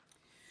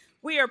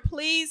We are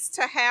pleased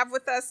to have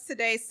with us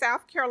today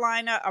South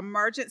Carolina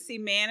Emergency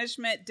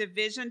Management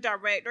Division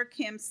Director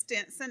Kim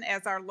Stinson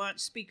as our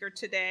lunch speaker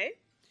today.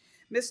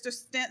 Mr.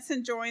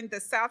 Stinson joined the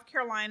South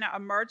Carolina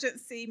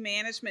Emergency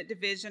Management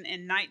Division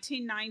in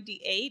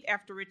 1998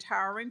 after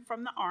retiring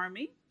from the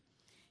Army.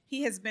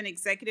 He has been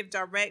executive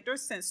director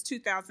since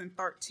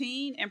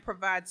 2013 and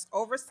provides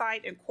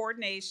oversight and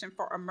coordination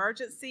for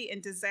emergency and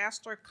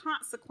disaster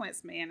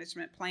consequence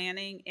management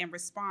planning and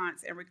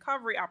response and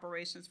recovery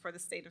operations for the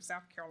state of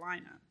South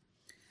Carolina.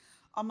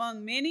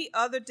 Among many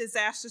other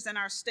disasters in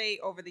our state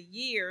over the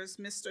years,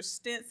 Mr.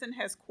 Stinson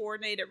has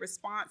coordinated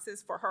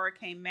responses for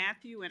Hurricane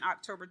Matthew in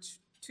October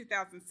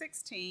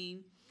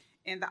 2016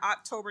 and the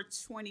October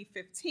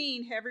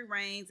 2015 heavy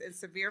rains and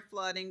severe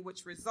flooding,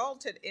 which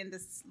resulted in the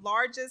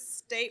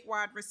largest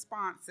statewide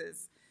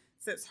responses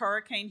since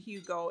Hurricane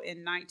Hugo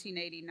in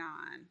 1989.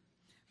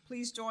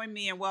 Please join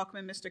me in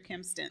welcoming Mr.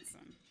 Kim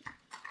Stinson.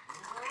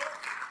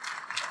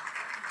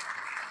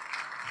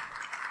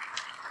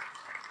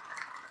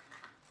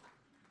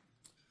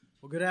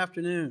 Well, good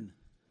afternoon,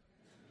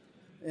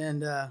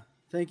 and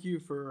thank you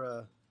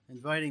for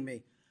inviting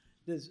me.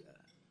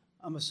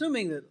 I'm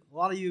assuming that a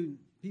lot of you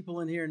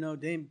people in here know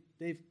Dave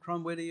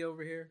Crumwitty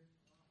over here.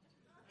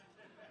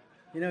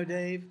 You know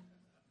Dave?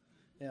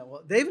 Yeah,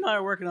 well, Dave and I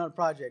are working on a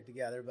project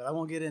together, but I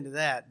won't get into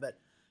that. But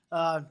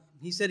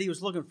he said he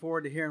was looking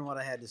forward to hearing what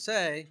I had to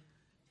say,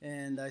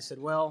 and I said,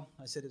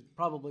 it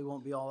probably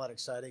won't be all that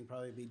exciting,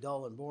 probably be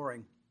dull and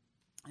boring.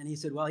 And he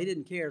said, well, he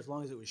didn't care as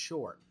long as it was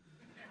short.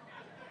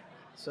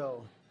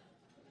 So,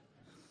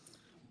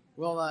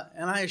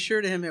 and I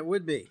assured him it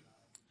would be.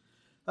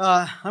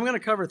 I'm going to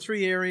cover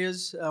three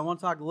areas. I want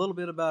to talk a little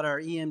bit about our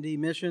EMD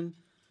mission,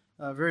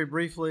 very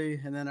briefly,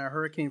 and then our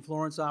Hurricane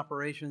Florence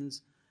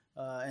operations,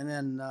 and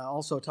then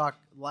also talk,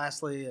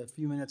 lastly, a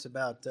few minutes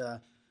about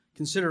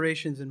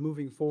considerations in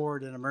moving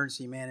forward in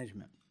emergency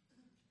management.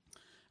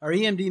 Our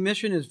EMD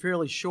mission is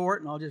fairly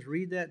short, and I'll just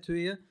read that to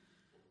you.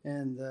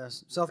 And the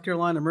South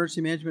Carolina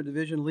Emergency Management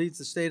Division leads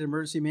the state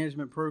emergency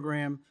management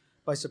program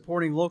by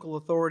supporting local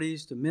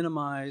authorities to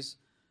minimize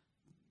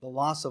the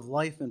loss of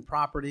life and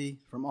property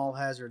from all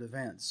hazard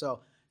events. So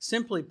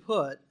simply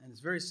put, and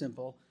it's very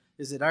simple,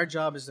 is that our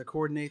job is to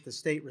coordinate the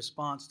state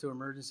response to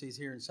emergencies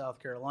here in South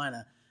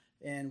Carolina,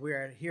 and we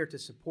are here to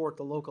support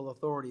the local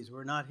authorities.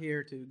 We're not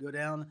here to go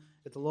down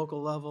at the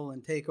local level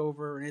and take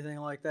over or anything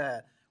like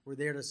that. We're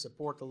there to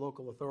support the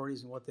local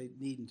authorities and what they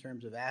need in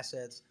terms of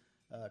assets,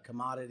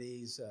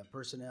 commodities,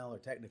 personnel, or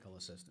technical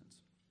assistance.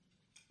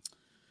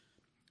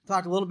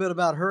 Talk a little bit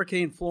about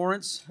Hurricane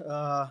Florence,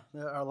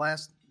 our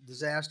last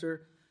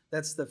disaster.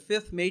 That's the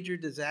fifth major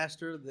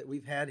disaster that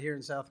we've had here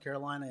in South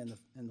Carolina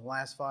in the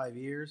last 5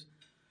 years.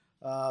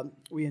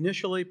 We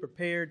initially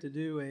prepared to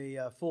do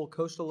a full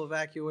coastal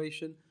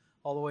evacuation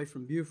all the way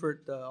from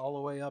Beaufort all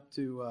the way up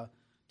to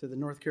the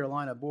North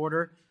Carolina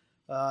border.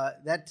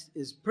 That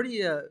is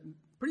pretty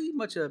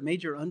much a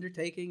major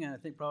undertaking, and I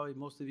think probably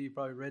most of you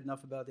probably read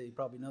enough about it. You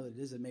probably know that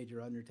it is a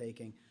major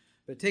undertaking.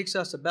 But it takes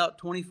us about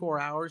 24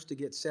 hours to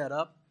get set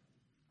up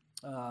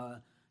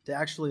to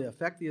actually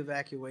affect the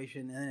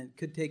evacuation, and it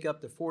could take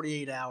up to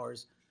 48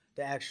 hours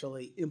to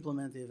actually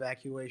implement the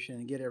evacuation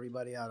and get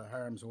everybody out of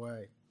harm's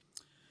way.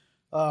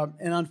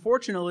 And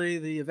unfortunately,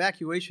 the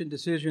evacuation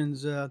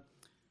decisions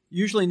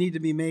usually need to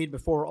be made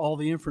before all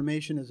the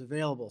information is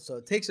available. So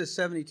it takes us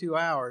 72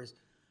 hours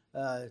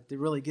to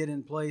really get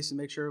in place and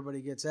make sure everybody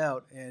gets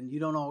out, and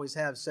you don't always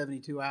have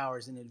 72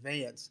 hours in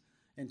advance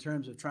in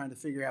terms of trying to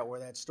figure out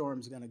where that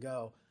storm's going to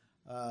go.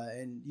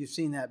 And you've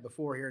seen that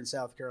before here in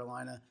South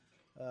Carolina.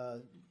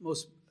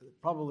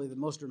 Probably the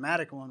most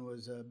dramatic one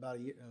was a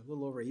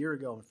little over a year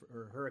ago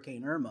for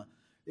Hurricane Irma.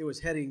 It was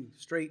heading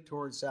straight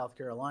towards South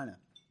Carolina.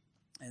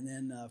 And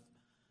then,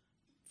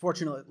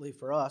 fortunately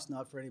for us,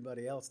 not for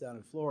anybody else down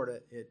in Florida,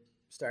 it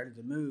started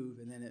to move,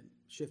 and then it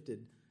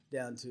shifted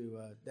down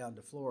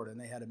to Florida, and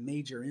they had a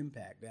major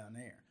impact down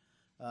there.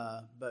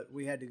 But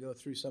we had to go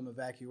through some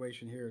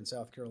evacuation here in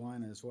South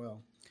Carolina as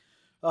well.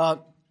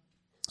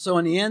 So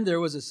in the end,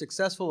 there was a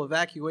successful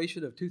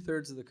evacuation of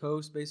 2/3 of the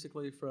coast,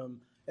 basically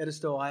from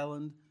Edisto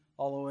Island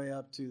all the way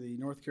up to the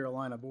North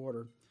Carolina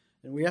border.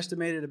 And we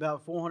estimated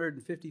about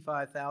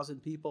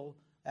 455,000 people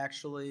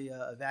actually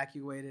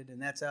evacuated,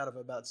 and that's out of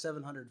about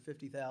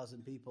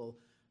 750,000 people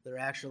that are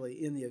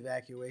actually in the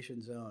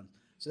evacuation zone.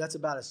 So that's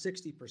about a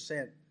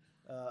 60%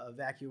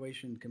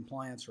 evacuation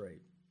compliance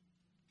rate.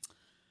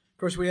 Of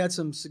course, we had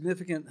some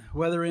significant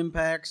weather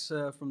impacts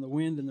from the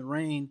wind and the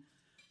rain.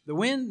 The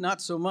wind,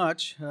 not so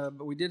much,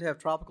 but we did have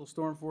tropical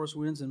storm force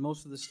winds in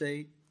most of the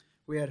state.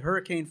 We had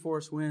hurricane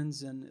force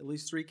winds in at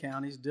least 3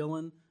 counties,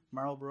 Dillon,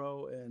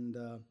 Marlboro, and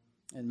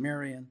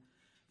Marion.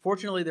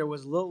 Fortunately, there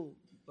was little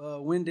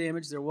wind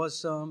damage. There was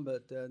some,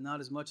 but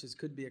not as much as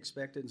could be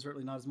expected, and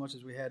certainly not as much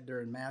as we had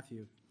during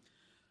Matthew.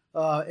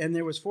 And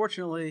there was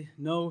fortunately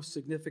no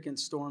significant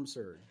storm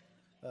surge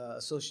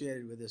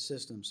associated with this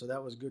system, so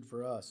that was good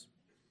for us.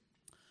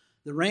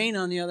 The rain,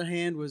 on the other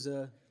hand, was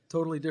a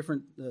totally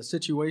different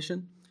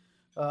situation.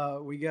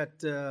 We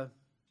got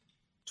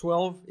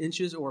 12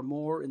 inches or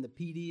more in the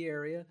PD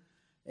area.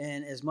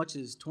 and as much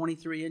as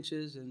 23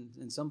 inches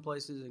in some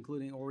places,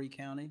 including Horry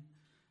County.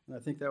 And I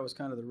think that was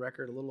kind of the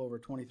record, a little over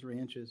 23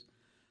 inches.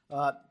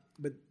 But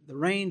the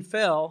rain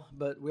fell,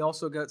 but we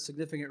also got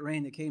significant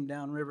rain that came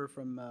downriver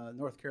from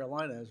North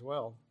Carolina as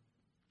well.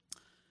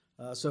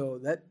 So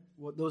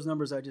those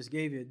numbers I just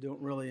gave you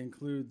doesn't really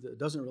include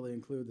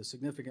the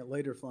significant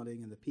later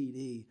flooding in the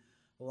PD,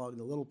 along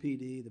the Little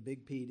PD, the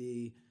Big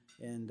PD,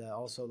 and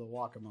also the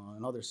Waccamaw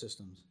and other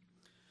systems.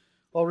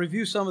 I'll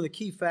review some of the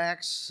key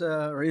facts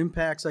or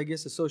impacts, I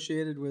guess,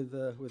 associated with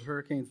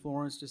Hurricane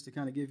Florence, just to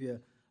kind of give you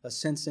a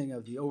sensing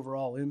of the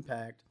overall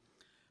impact.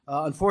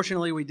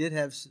 Unfortunately, we did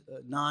have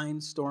 9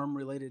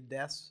 storm-related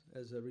deaths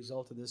as a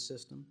result of this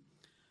system.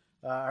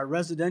 Our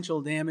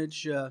residential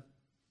damage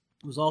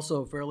was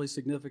also fairly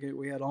significant.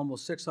 We had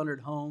almost 600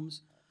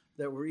 homes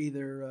that were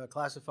either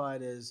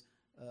classified as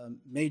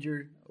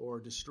major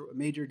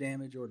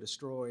damage or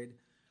destroyed.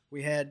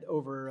 We had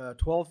over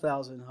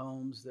 12,000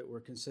 homes that were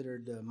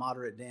considered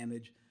moderate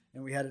damage,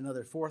 and we had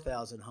another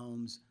 4,000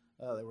 homes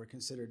that were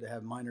considered to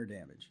have minor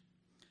damage.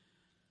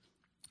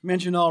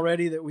 Mentioned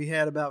already that we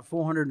had about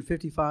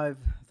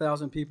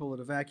 455,000 people that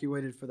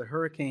evacuated for the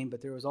hurricane,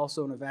 but there was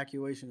also an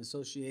evacuation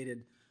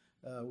associated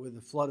with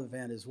the flood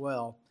event as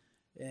well.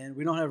 And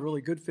we don't have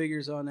really good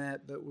figures on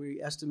that, but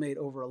we estimate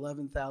over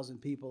 11,000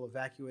 people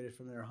evacuated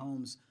from their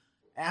homes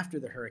after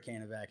the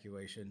hurricane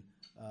evacuation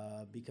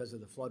because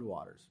of the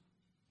floodwaters.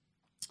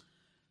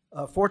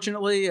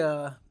 Fortunately,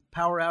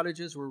 power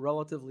outages were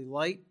relatively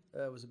light.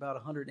 It was about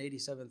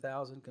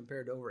 187,000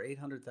 compared to over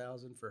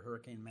 800,000 for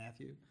Hurricane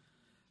Matthew.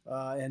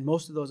 And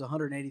most of those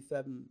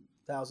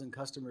 187,000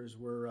 customers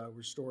were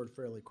restored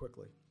fairly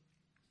quickly.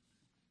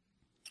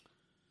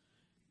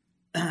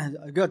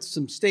 I've got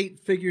some state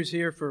figures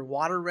here for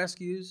water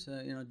rescues,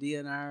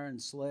 DNR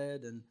and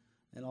SLED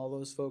and all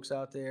those folks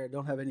out there.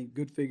 Don't have any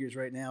good figures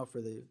right now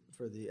for the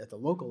at the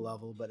local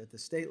level, but at the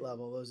state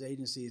level, those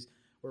agencies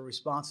were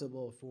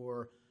responsible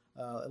for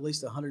at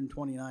least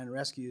 129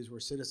 rescues where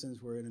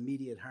citizens were in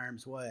immediate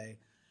harm's way,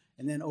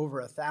 and then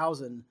over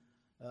 1,000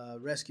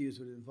 rescues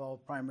would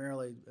involve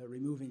primarily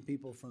removing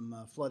people from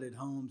flooded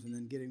homes and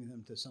then getting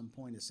them to some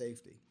point of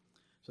safety.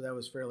 So that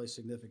was fairly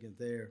significant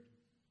there.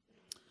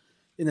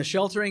 In the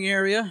sheltering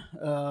area,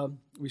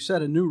 we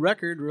set a new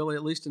record, really,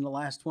 at least in the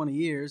last 20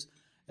 years.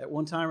 At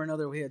one time or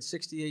another, we had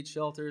 68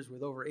 shelters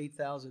with over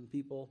 8,000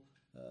 people,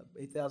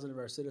 8,000 of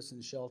our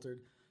citizens sheltered,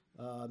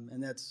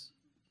 and that's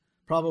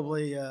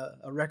probably a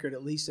record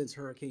at least since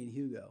Hurricane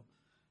Hugo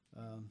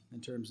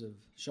in terms of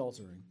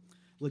sheltering.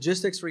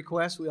 Logistics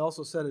requests, we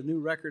also set a new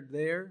record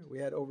there. We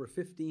had over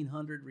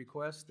 1,500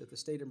 requests at the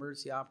State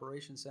Emergency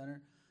Operations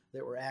Center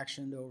that were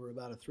actioned over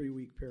about a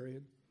 3-week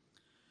period.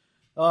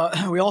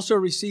 We also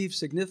received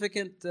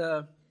significant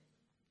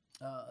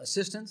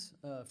assistance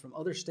from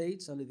other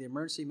states under the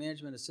Emergency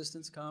Management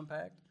Assistance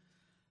Compact.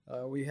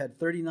 We had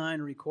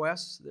 39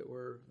 requests that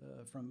were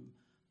from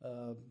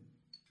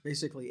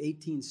basically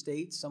 18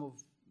 states, some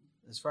of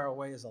as far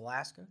away as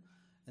Alaska,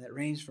 and it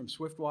ranged from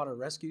swiftwater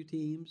rescue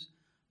teams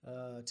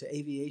to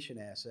aviation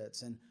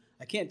assets. And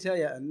I can't tell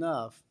you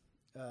enough,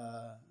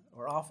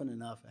 or often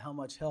enough, how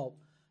much help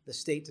the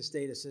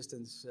state-to-state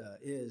assistance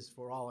is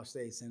for all our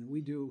states. And we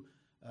do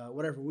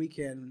whatever we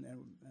can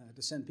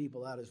to send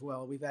people out as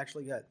well. We've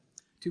actually got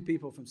 2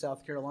 people from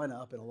South Carolina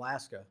up in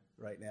Alaska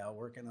right now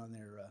working on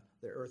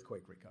their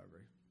earthquake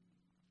recovery.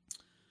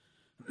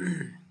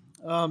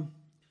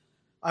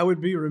 I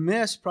would be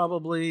remiss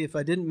probably if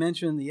I didn't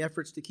mention the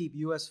efforts to keep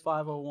US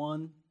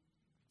 501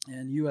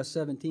 and US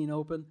 17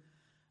 open.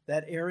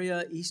 That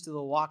area east of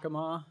the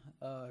Waccamaw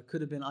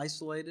could have been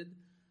isolated.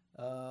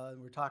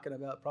 We're talking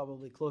about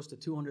probably close to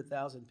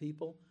 200,000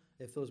 people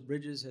if those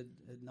bridges had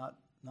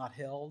not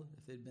held,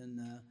 if they'd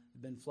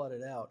been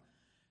flooded out.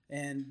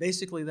 And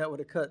basically that would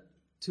have cut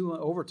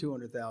over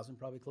 200,000,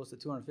 probably close to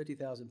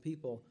 250,000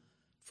 people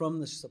from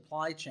the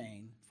supply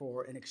chain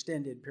for an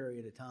extended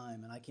period of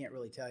time. And I can't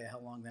really tell you how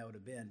long that would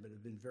have been, but it would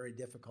have been very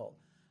difficult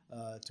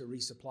to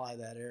resupply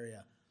that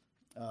area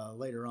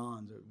later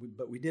on.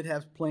 But we did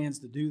have plans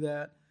to do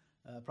that.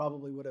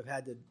 Probably would have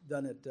had to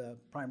done it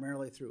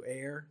primarily through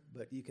air,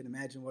 but you can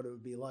imagine what it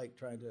would be like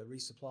trying to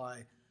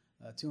resupply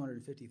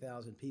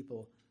 250,000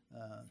 people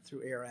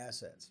through air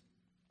assets.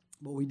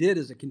 What we did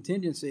as a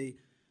contingency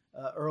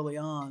early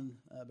on,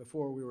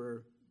 before we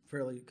were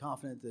fairly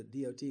confident that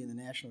DOT and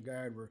the National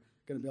Guard were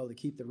going to be able to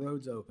keep the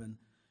roads open,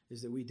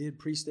 is that we did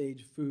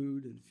pre-stage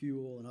food and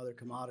fuel and other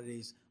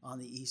commodities on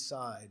the east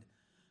side,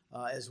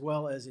 as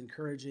well as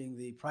encouraging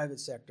the private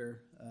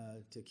sector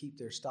to keep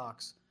their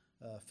stocks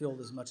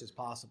filled as much as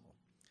possible.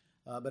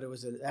 But it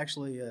was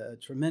actually a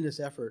tremendous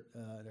effort,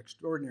 an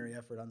extraordinary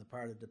effort on the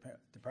part of the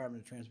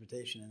Department of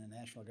Transportation and the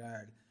National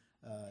Guard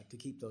to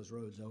keep those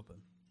roads open.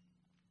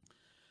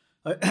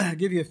 I'll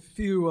give you a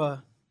few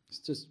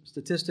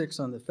statistics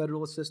on the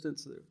federal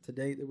assistance to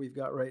date that we've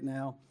got right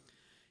now.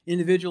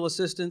 Individual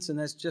assistance, and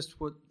that's just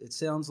what it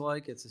sounds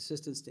like. It's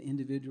assistance to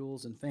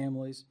individuals and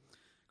families.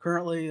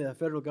 Currently, the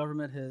federal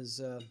government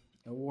has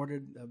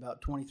awarded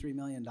about $23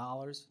 million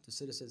to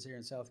citizens here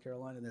in South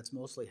Carolina. That's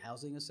mostly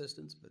housing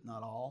assistance, but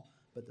not all.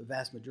 but the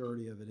vast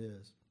majority of it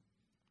is.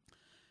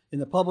 In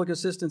the public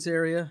assistance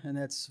area, and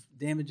that's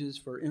damages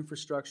for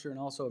infrastructure and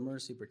also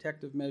emergency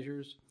protective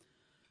measures,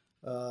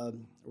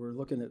 we're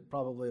looking at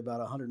probably about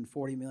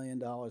 $140 million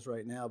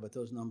right now, but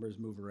those numbers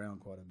move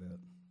around quite a bit.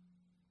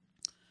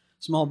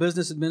 Small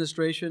Business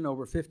Administration,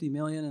 over $50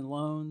 million in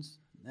loans.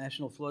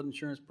 National Flood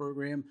Insurance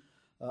Program,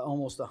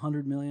 almost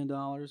 $100 million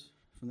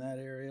from that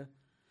area.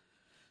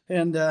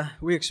 And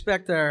we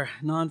expect our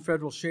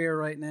non-federal share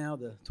right now,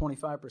 the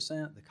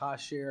 25%, the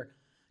cost share,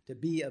 to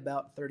be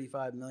about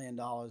 $35 million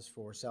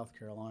for South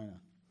Carolina.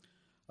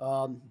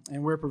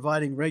 And we're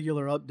providing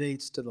regular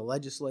updates to the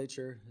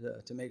legislature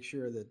to make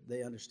sure that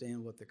they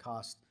understand what the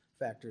cost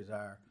factors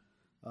are.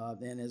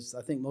 And as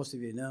I think most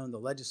of you know, the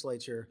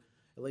legislature,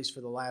 at least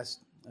for the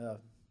last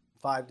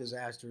 5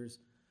 disasters,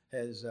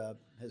 has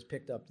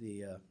picked up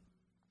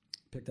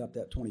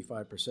that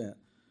 25%,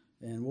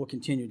 and we'll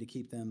continue to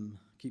keep them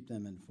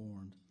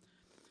informed.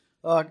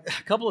 A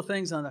couple of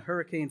things on the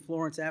Hurricane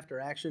Florence after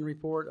action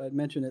report. I'd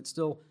mentioned it's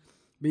still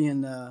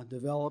being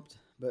developed,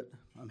 but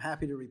I'm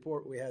happy to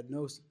report we had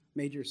no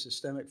major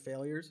systemic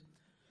failures.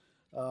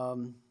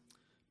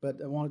 But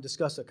I want to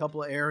discuss a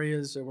couple of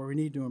areas where we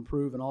need to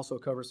improve and also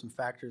cover some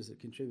factors that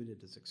contributed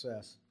to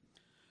success.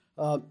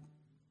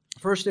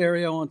 First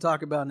area I want to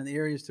talk about in the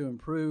areas to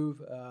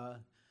improve.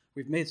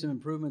 We've made some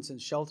improvements in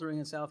sheltering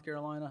in South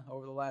Carolina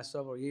over the last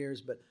several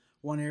years, but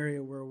one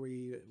area where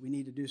we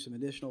need to do some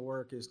additional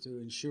work is to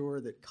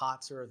ensure that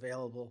cots are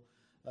available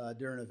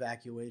during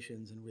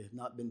evacuations, and we have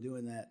not been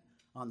doing that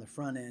on the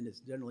front end. It's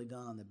generally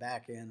done on the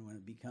back end when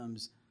it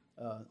becomes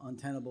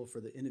untenable for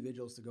the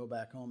individuals to go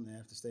back home. They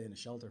have to stay in a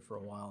shelter for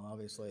a while, and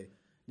obviously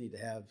need to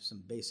have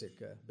some basic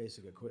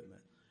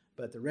equipment.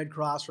 But the Red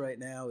Cross right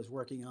now is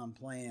working on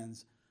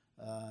plans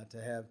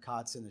to have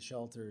cots in the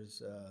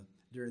shelters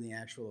during the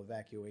actual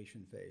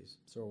evacuation phase.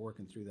 So we're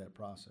working through that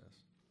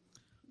process.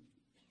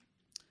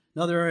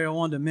 Another area I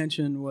wanted to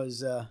mention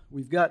was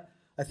we've got,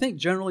 I think,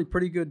 generally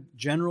pretty good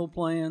general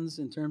plans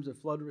in terms of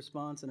flood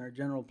response and our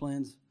general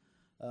plans,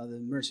 the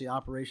emergency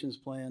operations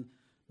plan.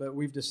 But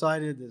we've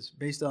decided, this,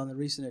 based on the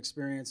recent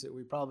experience, that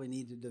we probably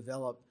need to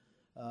develop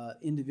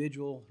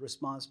individual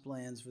response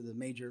plans for the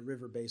major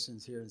river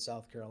basins here in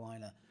South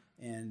Carolina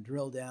and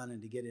drill down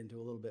and to get into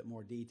a little bit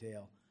more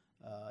detail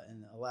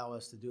and allow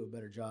us to do a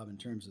better job in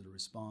terms of the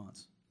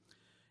response.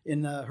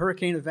 In the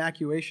hurricane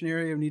evacuation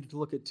area, we need to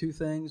look at 2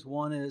 things.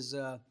 One is,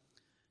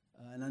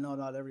 and I know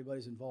not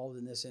everybody's involved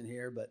in this in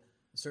here, but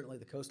certainly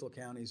the coastal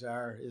counties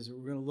are, is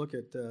we're going to look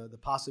at the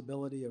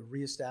possibility of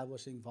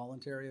reestablishing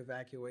voluntary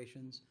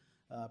evacuations,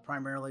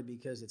 primarily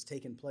because it's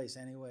taken place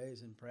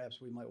anyways, and perhaps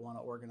we might want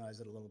to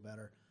organize it a little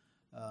better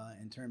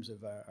in terms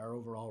of our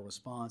overall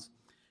response.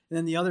 And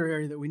then the other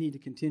area that we need to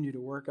continue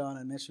to work on,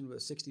 I mentioned, with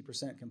a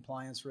 60%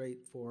 compliance rate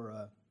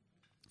for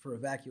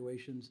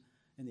evacuations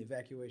in the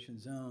evacuation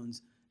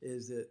zones,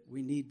 is that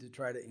we need to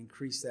try to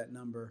increase that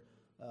number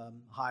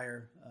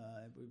higher.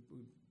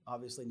 We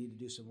obviously need to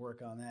do some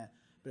work on that,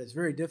 but it's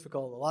very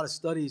difficult. A lot of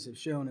studies have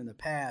shown in the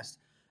past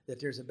that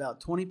there's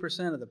about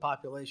 20% of the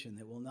population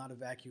that will not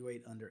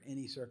evacuate under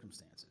any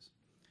circumstances.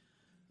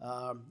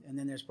 And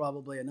then there's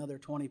probably another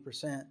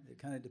 20%. It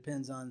kind of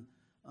depends on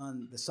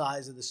the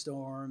size of the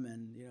storm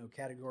and,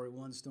 Category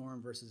 1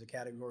 storm versus a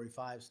Category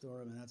 5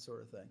 storm and that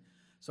sort of thing.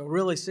 So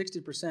really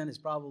 60% is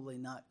probably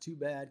not too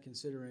bad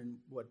considering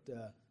what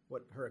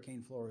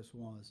Hurricane Florence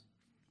was.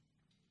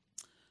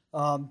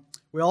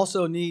 We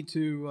also need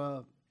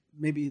to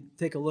maybe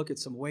take a look at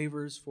some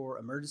waivers for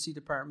emergency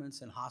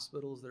departments and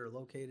hospitals that are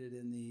located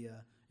in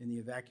the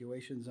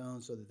evacuation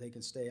zone so that they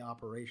can stay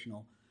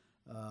operational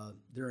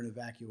during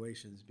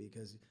evacuations,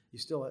 because you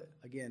still,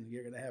 again,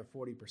 you're going to have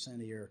 40%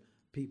 of your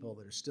people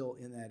that are still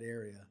in that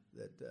area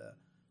that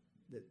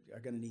are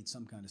going to need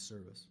some kind of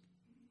service.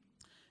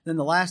 Then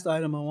the last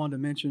item I wanted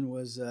to mention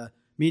was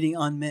meeting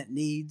unmet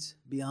needs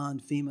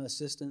beyond FEMA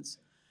assistance,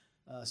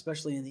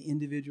 especially in the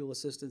individual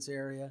assistance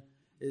area,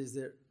 is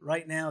that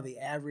right now the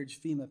average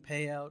FEMA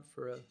payout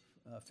for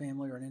a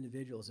family or an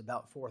individual is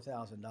about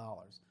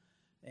 $4,000.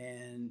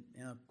 And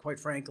quite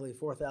frankly,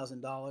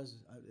 $4,000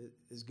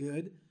 is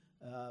good,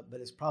 but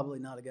it's probably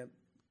not going to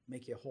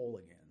make you whole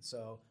again.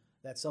 So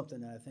that's something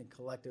that I think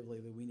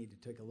collectively that we need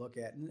to take a look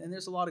at. And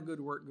there's a lot of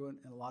good work going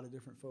and a lot of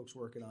different folks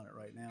working on it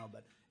right now,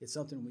 but it's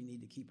something we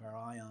need to keep our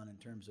eye on in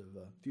terms of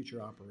future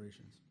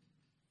operations.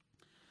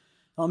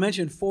 I'll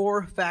mention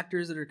 4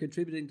 factors that are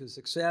contributing to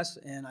success,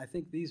 and I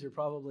think these are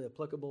probably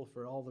applicable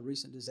for all the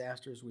recent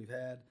disasters we've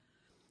had.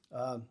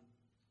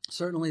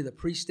 Certainly the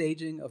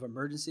pre-staging of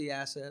emergency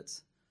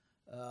assets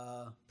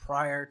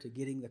prior to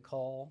getting the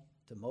call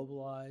to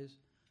mobilize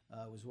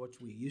was what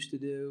we used to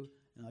do.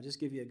 And I'll just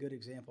give you a good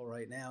example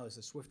right now is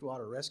the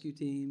Swiftwater Rescue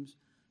Teams,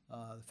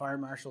 the Fire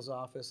Marshal's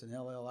Office and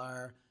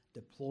LLR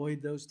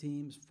deployed those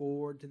teams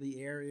forward to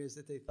the areas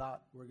that they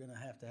thought we're going to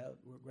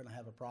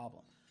have a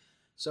problem.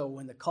 So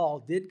when the call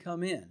did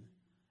come in,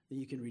 then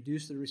you can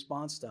reduce the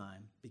response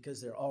time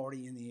because they're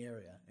already in the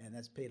area, and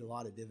that's paid a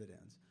lot of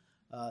dividends.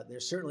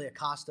 There's certainly a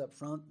cost up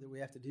front that we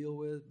have to deal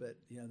with, but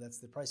that's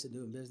the price of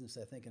doing business,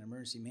 I think, in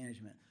emergency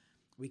management.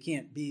 We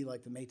can't be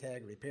like the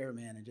Maytag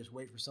repairman and just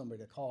wait for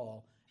somebody to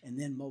call and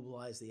then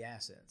mobilize the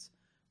assets.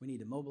 We need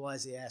to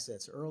mobilize the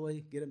assets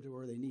early, get them to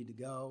where they need to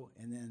go,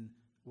 and then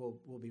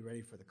we'll be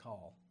ready for the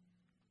call.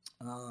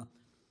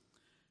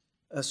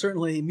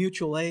 Certainly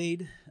mutual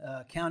aid,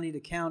 county to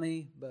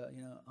county, but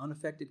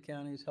unaffected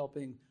counties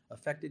helping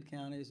affected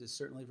counties is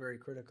certainly very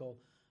critical.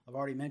 I've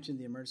already mentioned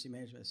the Emergency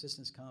Management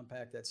Assistance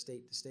Compact, that's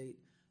state to state.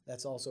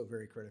 That's also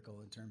very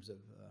critical in terms of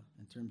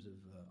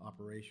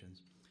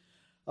operations.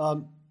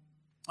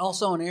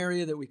 Also, an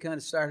area that we kind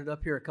of started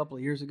up here a couple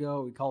of years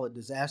ago, we call it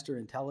disaster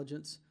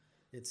intelligence.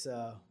 It's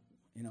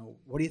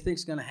what do you think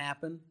is going to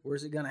happen?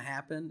 Where's it going to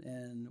happen?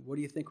 And what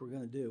do you think we're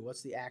going to do?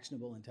 What's the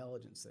actionable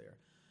intelligence there?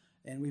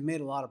 And we've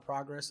made a lot of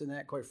progress in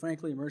that. Quite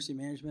frankly, emergency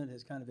management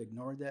has kind of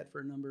ignored that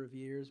for a number of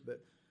years,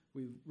 but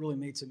we've really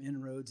made some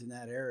inroads in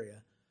that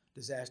area,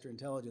 disaster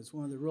intelligence.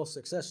 One of the real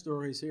success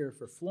stories here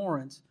for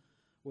Florence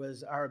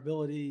was our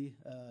ability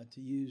to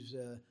use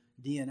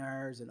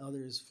DNRs and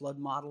others flood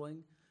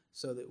modeling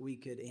so that we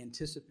could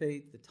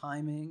anticipate the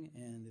timing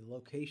and the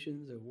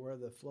locations of where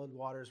the flood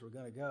waters were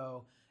going to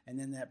go, and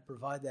then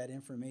provide that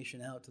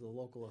information out to the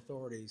local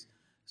authorities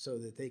so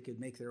that they could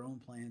make their own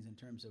plans in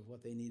terms of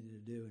what they needed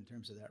to do in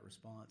terms of that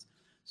response.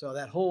 So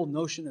that whole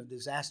notion of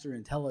disaster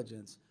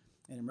intelligence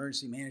and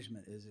emergency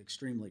management is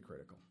extremely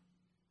critical.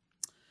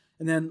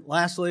 And then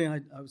lastly,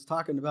 I was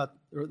talking about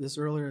this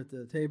earlier at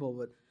the table,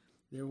 but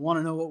they want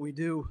to know what we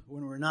do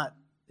when we're not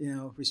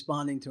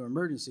responding to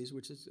emergencies,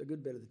 which is a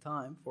good bit of the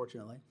time,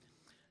 fortunately.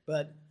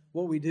 But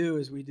what we do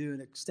is we do an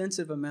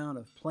extensive amount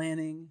of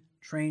planning,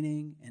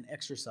 training, and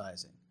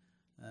exercising.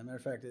 Matter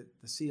of fact, at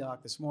the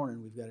SEOC this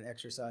morning, we've got an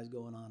exercise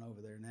going on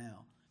over there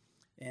now.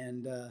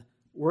 And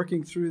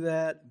working through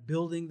that,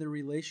 building the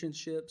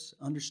relationships,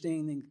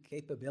 understanding the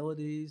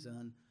capabilities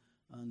on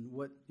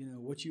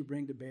what you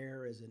bring to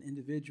bear as an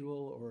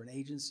individual or an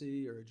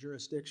agency or a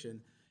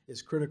jurisdiction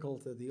is critical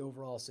to the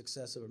overall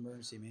success of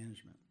emergency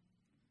management.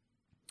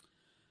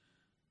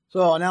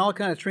 So now I'll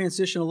kind of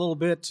transition a little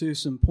bit to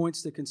some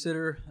points to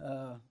consider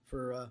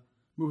for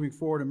moving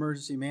forward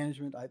emergency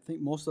management. I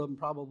think most of them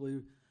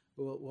probably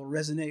will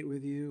resonate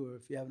with you, or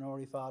if you haven't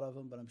already thought of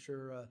them, but I'm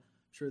sure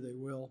they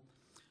will.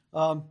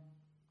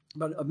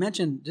 But I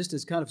mentioned, just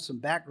as kind of some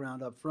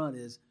background up front,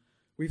 is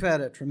we've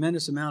had a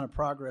tremendous amount of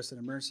progress in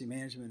emergency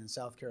management in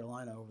South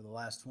Carolina over the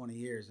last 20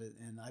 years,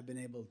 and I've been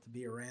able to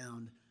be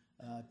around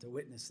to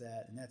witness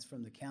that, and that's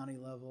from the county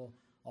level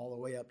all the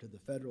way up to the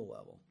federal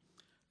level.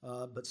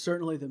 But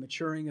certainly the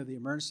maturing of the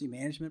emergency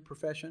management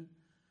profession,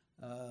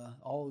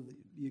 all of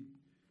the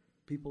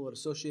people that are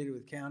associated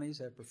with counties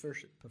have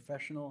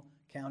professional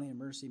county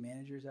emergency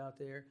managers out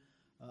there.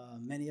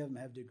 Many of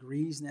them have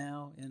degrees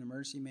now in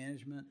emergency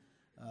management.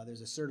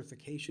 There's a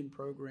certification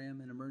program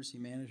in emergency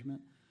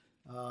management.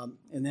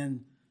 And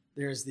then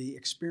there's the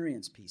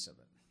experience piece of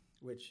it,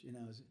 which,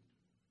 is,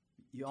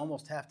 you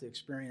almost have to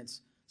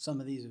experience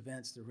some of these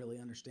events to really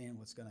understand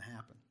what's going to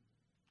happen.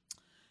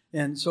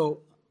 And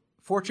so,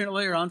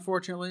 fortunately or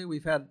unfortunately,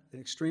 we've had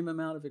an extreme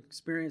amount of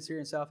experience here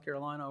in South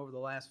Carolina over the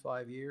last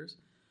 5 years.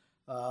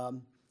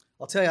 I'll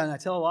tell you, and I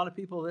tell a lot of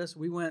people this,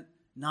 we went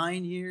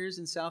 9 years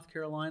in South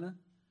Carolina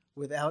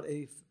without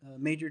a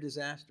major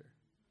disaster.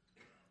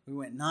 We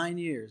went 9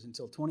 years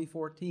until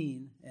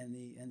 2014 and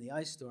the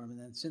ice storm, and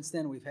then since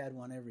then we've had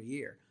one every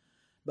year.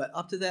 But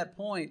up to that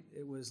point,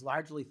 it was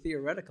largely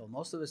theoretical.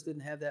 Most of us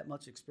didn't have that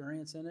much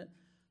experience in it.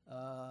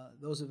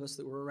 Those of us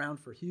that were around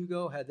for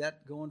Hugo had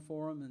that going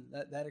for them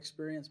and that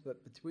experience.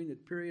 But between the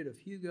period of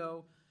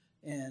Hugo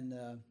and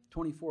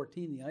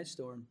 2014, the ice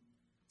storm,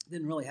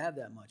 didn't really have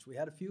that much. We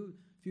had a few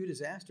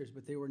disasters,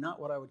 but they were not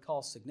what I would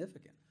call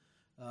significant.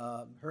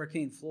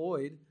 Hurricane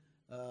Floyd,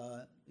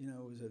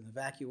 was an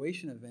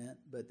evacuation event,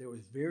 but there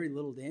was very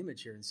little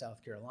damage here in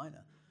South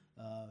Carolina.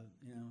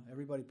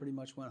 Everybody pretty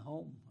much went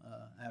home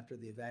after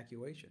the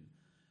evacuation.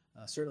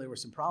 Certainly there were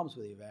some problems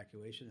with the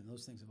evacuation, and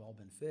those things have all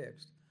been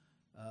fixed.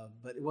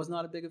 But it was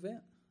not a big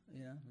event.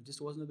 It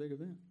just wasn't a big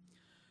event.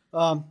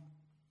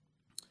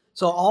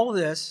 So all of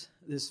this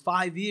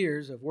 5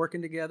 years of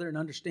working together and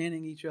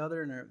understanding each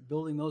other and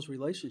building those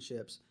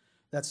relationships,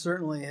 that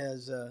certainly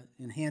has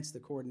enhanced the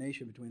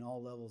coordination between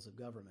all levels of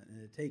government.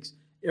 And it takes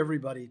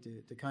everybody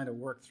to kind of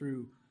work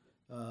through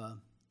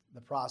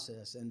the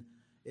process. And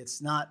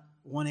it's not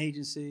one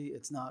agency,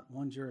 it's not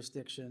one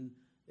jurisdiction,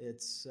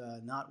 it's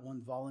not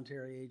one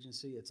voluntary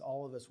agency. It's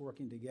all of us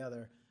working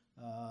together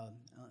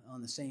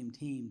on the same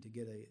team to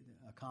get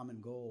a common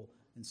goal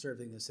in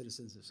serving the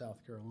citizens of South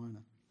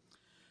Carolina.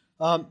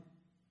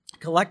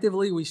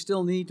 Collectively, we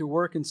still need to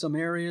work in some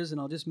areas, and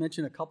I'll just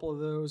mention a couple of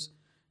those.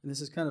 And this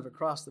is kind of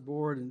across the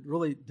board and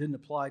really didn't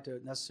apply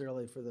to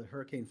necessarily for the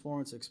Hurricane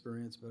Florence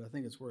experience, but I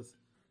think it's worth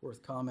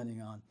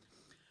commenting on.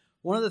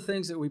 One of the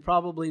things that we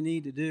probably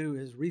need to do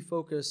is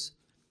refocus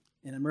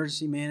in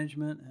emergency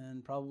management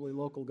and probably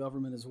local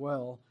government as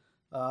well,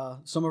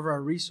 some of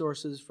our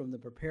resources from the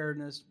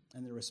preparedness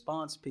and the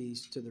response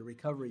piece to the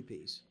recovery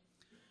piece.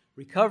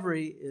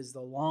 Recovery is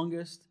the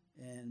longest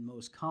and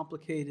most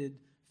complicated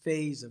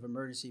phase of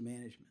emergency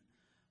management.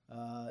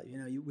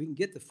 We can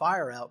get the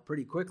fire out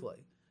pretty quickly,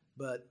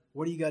 but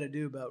what do you got to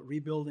do about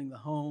rebuilding the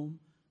home,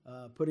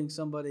 putting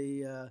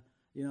somebody,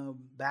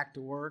 back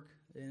to work,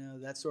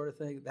 that sort of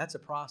thing? That's a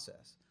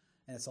process,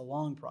 and it's a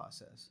long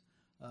process,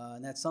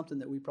 and that's something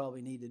that we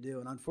probably need to do.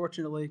 And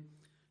unfortunately,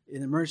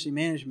 in emergency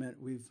management,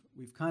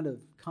 we've kind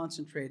of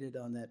concentrated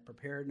on that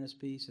preparedness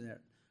piece and that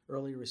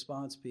early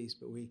response piece,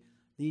 but we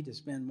need to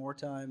spend more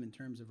time in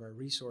terms of our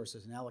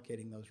resources and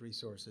allocating those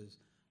resources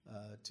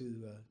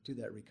to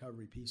that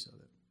recovery piece of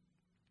it.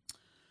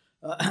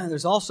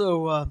 There's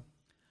also,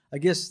 I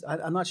guess,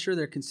 I'm not sure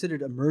they're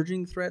considered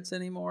emerging threats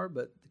anymore,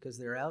 but because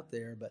they're out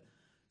there. But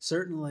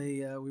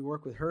certainly, we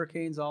work with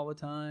hurricanes all the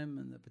time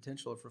and the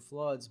potential for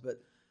floods.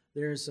 But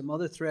there's some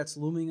other threats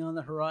looming on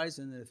the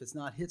horizon that if it's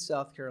not hit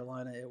South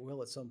Carolina, it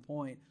will at some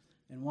point.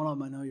 And one of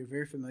them I know you're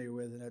very familiar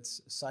with, and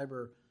that's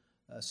cyber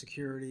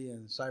security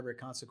and cyber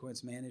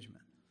consequence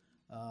management,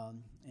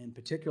 and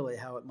particularly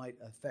how it might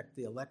affect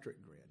the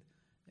electric grid.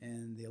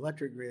 And the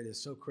electric grid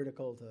is so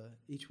critical to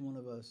each one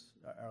of us,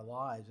 our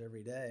lives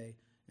every day,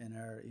 and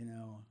our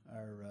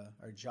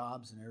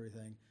jobs and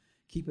everything.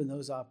 Keeping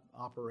those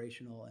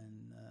operational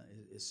and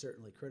is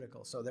certainly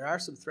critical. So there are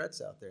some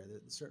threats out there.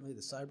 Certainly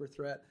the cyber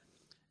threat,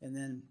 and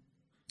then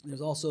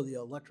there's also the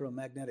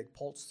electromagnetic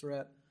pulse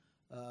threat,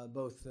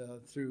 both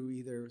through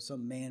either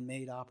some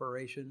man-made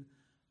operation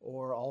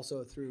or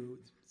also through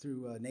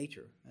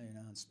nature,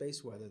 and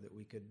space weather, that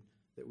we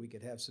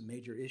could have some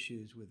major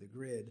issues with the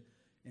grid,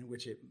 in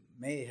which it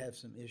may have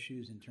some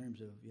issues in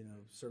terms of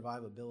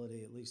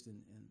survivability, at least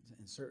in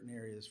certain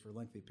areas for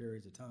lengthy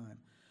periods of time.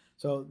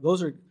 So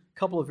those are a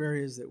couple of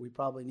areas that we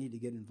probably need to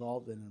get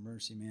involved in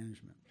emergency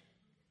management.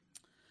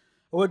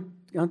 I would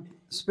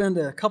spend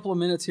a couple of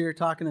minutes here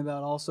talking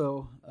about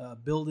also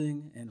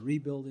building and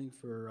rebuilding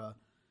for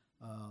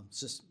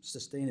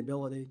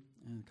sustainability,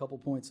 and a couple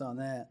points on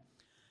that.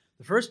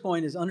 The first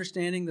point is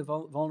understanding the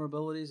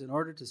vulnerabilities. In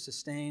order to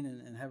sustain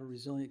and have a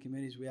resilient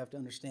communities, we have to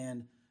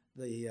understand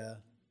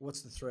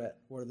what's the threat,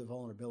 what are the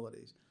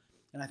vulnerabilities.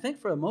 And I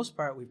think for the most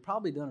part, we've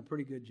probably done a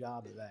pretty good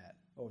job of that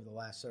over the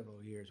last several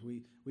years.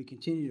 We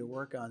continue to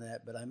work on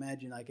that, but I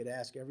imagine I could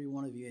ask every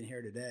one of you in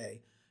here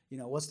today,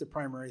 what's the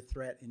primary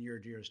threat in your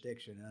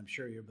jurisdiction? And I'm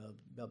sure you'll be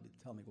able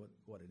to tell me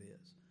what it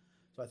is.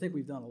 So I think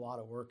we've done a lot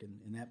of work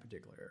in that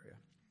particular area.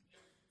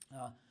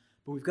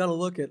 But we've got to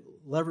look at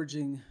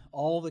leveraging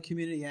all the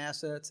community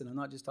assets, and I'm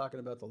not just talking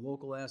about the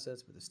local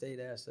assets, but the state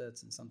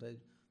assets and sometimes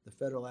the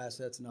federal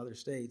assets in other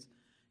states.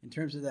 In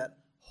terms of that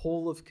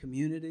whole of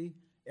community,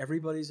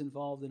 everybody's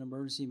involved in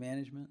emergency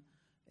management,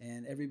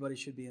 and everybody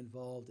should be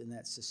involved in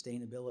that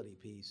sustainability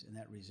piece and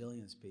that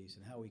resilience piece,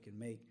 and how we can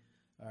make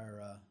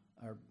our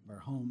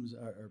homes,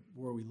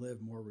 where we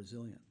live, more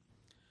resilient.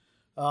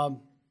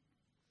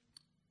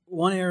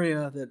 One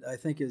area that I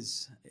think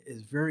is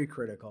very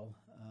critical,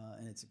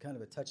 and it's a kind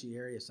of a touchy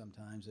area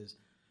sometimes,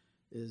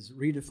 is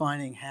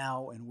redefining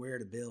how and where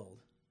to build.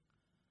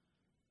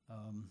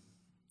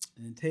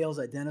 It entails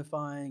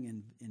identifying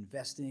and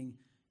investing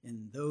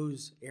in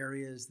those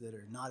areas that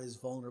are not as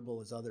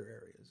vulnerable as other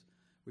areas.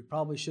 We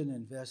probably shouldn't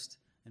invest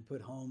and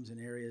put homes in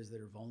areas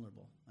that are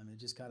vulnerable. I mean, it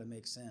just kind of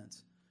makes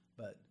sense.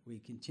 But we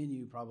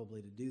continue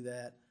probably to do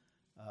that,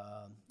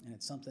 and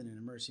it's something in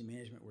emergency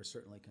management we're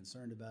certainly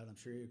concerned about. I'm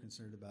sure you're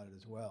concerned about it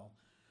as well.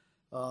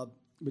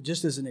 But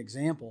just as an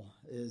example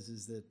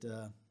is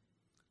that,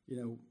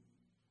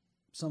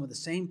 some of the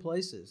same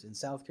places in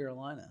South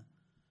Carolina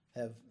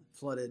have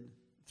flooded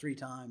 3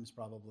 times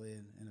probably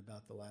in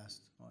about the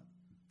last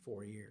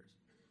 4 years.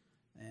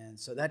 And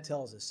so that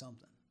tells us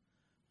something.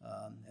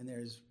 And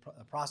there's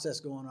a process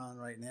going on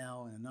right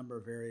now in a number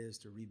of areas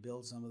to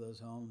rebuild some of those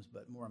homes,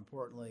 but more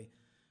importantly,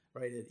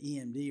 right at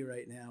EMD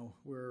right now,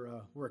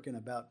 we're working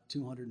about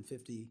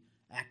 250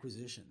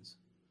 acquisitions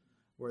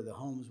where the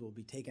homes will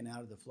be taken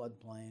out of the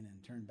floodplain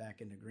and turned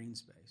back into green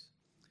space.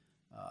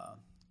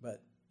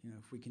 But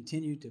if we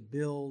continue to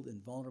build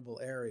in vulnerable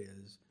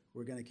areas,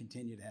 we're going to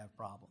continue to have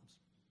problems.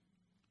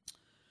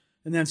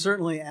 And then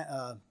certainly,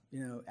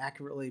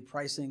 accurately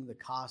pricing the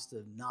cost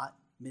of not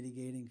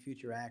mitigating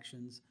future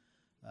actions.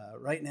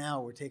 Right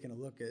now, we're taking a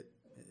look at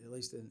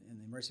least in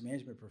the emergency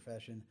management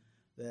profession,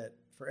 that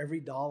for every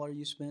dollar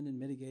you spend in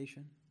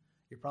mitigation,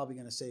 you're probably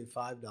going to save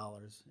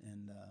 $5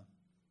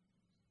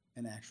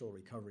 in actual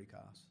recovery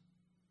costs.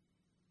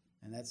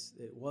 And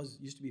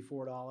used to be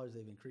 $4.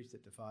 They've increased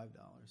it to $5.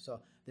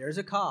 So there's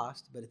a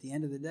cost, but at the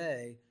end of the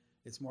day,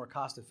 it's more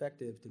cost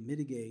effective to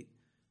mitigate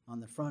on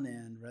the front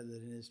end rather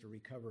than it is to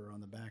recover on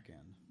the back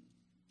end.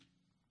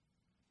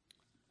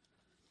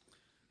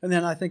 And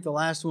then I think the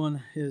last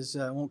one is,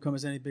 won't come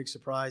as any big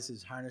surprise,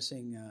 is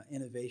harnessing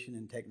innovation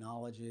and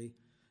technology.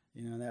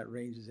 That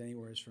ranges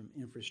anywhere from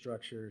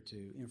infrastructure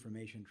to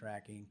information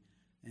tracking.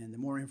 And the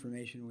more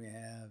information we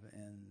have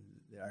and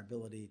our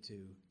ability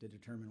to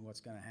determine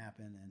what's going to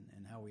happen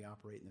and how we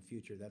operate in the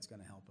future, that's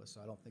going to help us.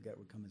 So I don't think that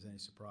would come as any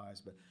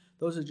surprise. But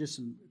those are just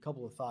a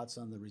couple of thoughts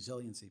on the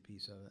resiliency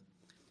piece of it.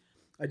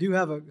 I do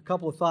have a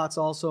couple of thoughts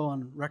also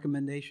on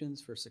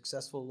recommendations for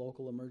successful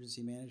local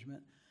emergency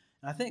management.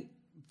 And I think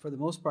for the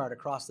most part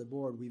across the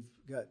board, we've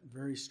got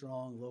very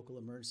strong local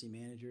emergency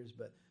managers,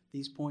 but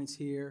these points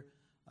here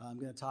I'm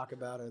going to talk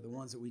about are the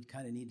ones that we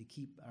kind of need to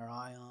keep our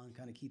eye on,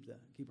 kind of keep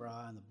our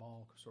eye on the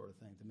ball sort of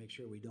thing to make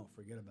sure we don't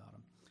forget about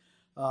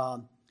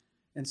them.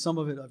 And some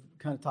of it I've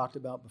kind of talked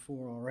about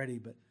before already,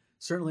 but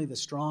certainly the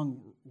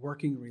strong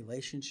working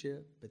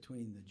relationship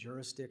between the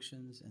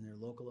jurisdictions and their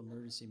local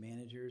emergency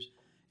managers.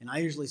 And I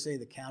usually say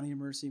the county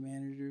emergency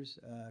managers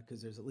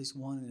because there's at least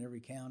one in every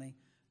county.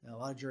 Now, a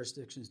lot of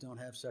jurisdictions don't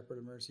have separate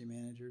emergency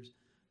managers,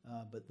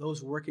 but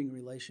those working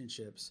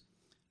relationships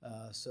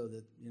so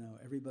that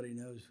everybody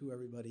knows who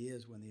everybody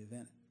is when the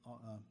event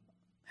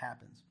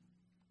happens.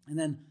 And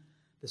then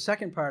the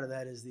second part of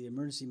that is the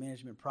emergency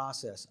management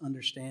process,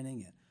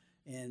 understanding it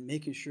and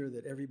making sure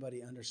that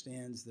everybody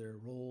understands their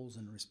roles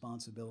and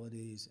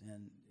responsibilities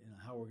and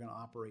how we're going to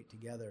operate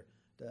together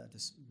to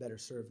better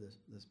serve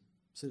the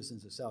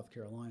citizens of South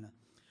Carolina.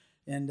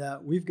 And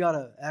we've got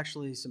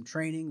actually some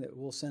training that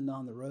we'll send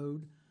on the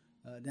road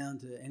down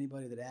to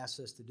anybody that asks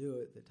us to do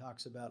it that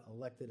talks about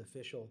elected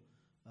official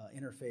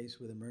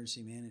interface with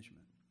emergency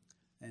management.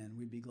 And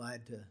we'd be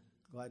glad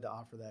to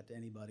offer that to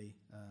anybody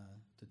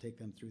to take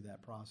them through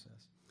that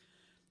process.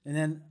 And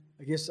then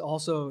I guess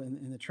also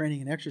in the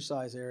training and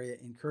exercise area,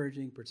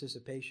 encouraging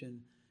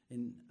participation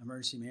in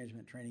emergency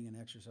management training and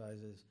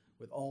exercises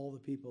with all the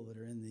people that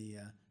are in the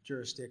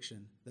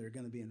jurisdiction that are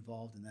going to be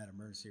involved in that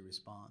emergency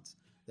response.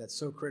 That's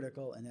so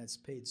critical, and that's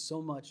paid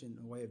so much in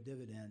the way of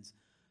dividends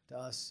to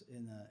us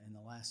in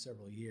the last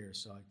several years.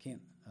 So I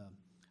can't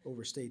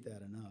overstate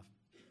that enough.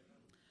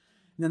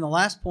 And then the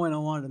last point I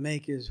wanted to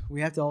make is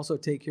we have to also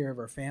take care of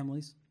our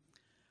families.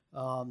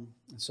 And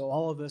so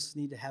all of us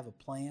need to have a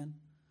plan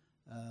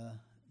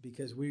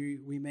because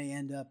we may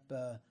end up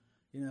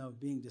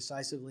being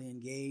decisively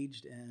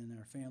engaged, and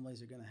our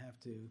families are going to have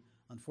to,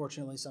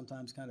 unfortunately,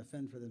 sometimes kind of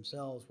fend for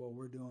themselves while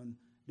we're doing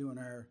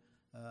our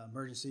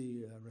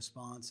emergency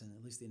response and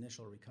at least the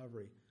initial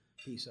recovery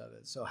piece of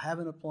it. So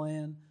having a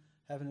plan,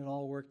 having it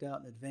all worked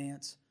out in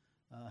advance,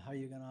 how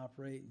you're going to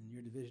operate and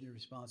your division of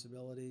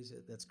responsibilities,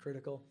 that's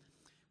critical.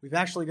 We've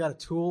actually got a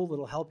tool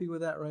that'll help you with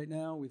that right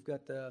now. We've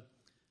got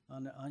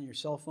on your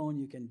cell phone,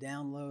 you can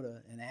download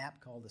an app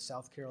called the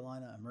South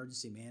Carolina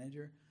Emergency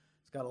Manager.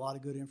 It's got a lot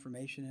of good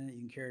information in it.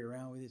 You can carry it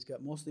around with you. It's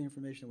got most of the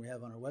information we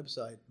have on our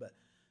website, but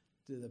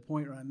to the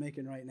point I'm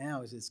making right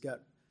now is it's got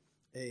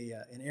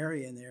an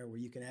area in there where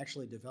you can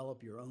actually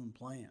develop your own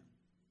plan.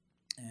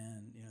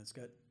 And it's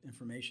got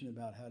information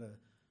about how to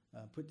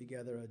put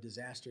together a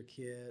disaster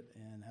kit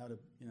and how to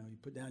you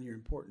put down your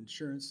important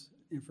insurance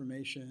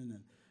information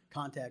and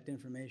contact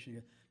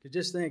information. To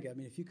just think,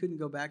 if you couldn't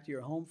go back to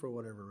your home for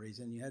whatever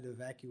reason, you had to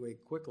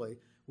evacuate quickly,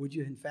 would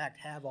you in fact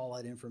have all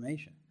that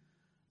information?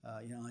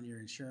 On your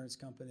insurance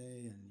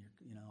company and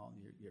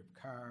your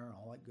car,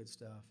 all that good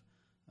stuff,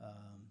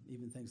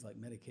 even things like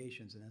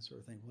medications and that sort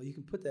of thing. Well, you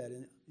can put that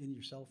in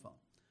your cell phone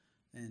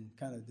and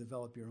kind of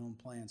develop your own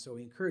plan. So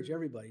we encourage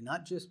everybody,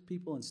 not just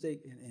people in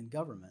state and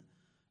government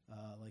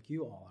like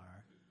you all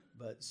are,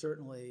 but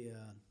certainly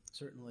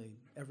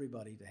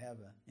everybody to have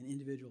an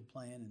individual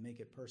plan and make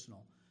it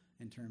personal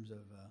in terms of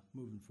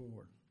moving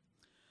forward.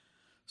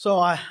 So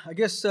I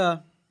guess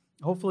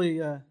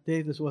hopefully,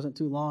 Dave, this wasn't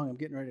too long. I'm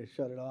getting ready to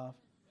shut it off.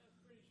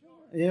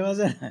 It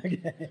wasn't?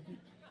 Okay.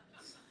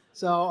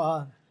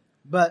 So,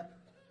 but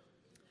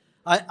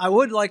I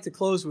would like to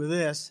close with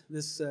this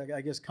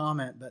I guess,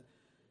 comment. But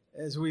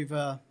as we've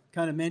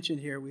kind of mentioned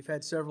here, we've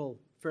had several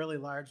fairly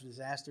large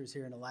disasters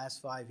here in the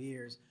last 5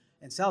 years.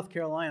 And South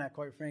Carolina,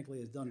 quite frankly,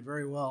 has done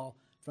very well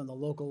from the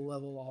local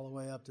level all the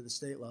way up to the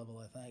state level,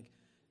 I think,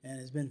 and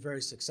has been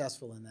very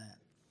successful in that.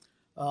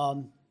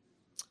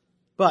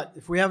 But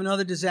if we have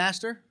another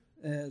disaster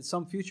at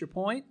some future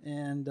point,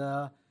 and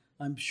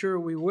I'm sure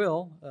we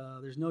will,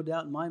 there's no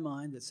doubt in my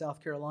mind that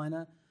South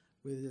Carolina,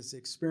 with its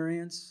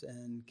experience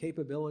and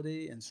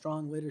capability and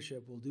strong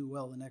leadership, will do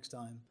well the next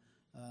time.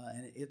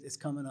 And it's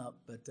coming up,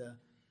 but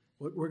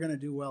we're going to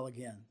do well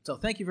again. So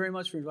thank you very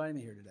much for inviting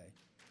me here today.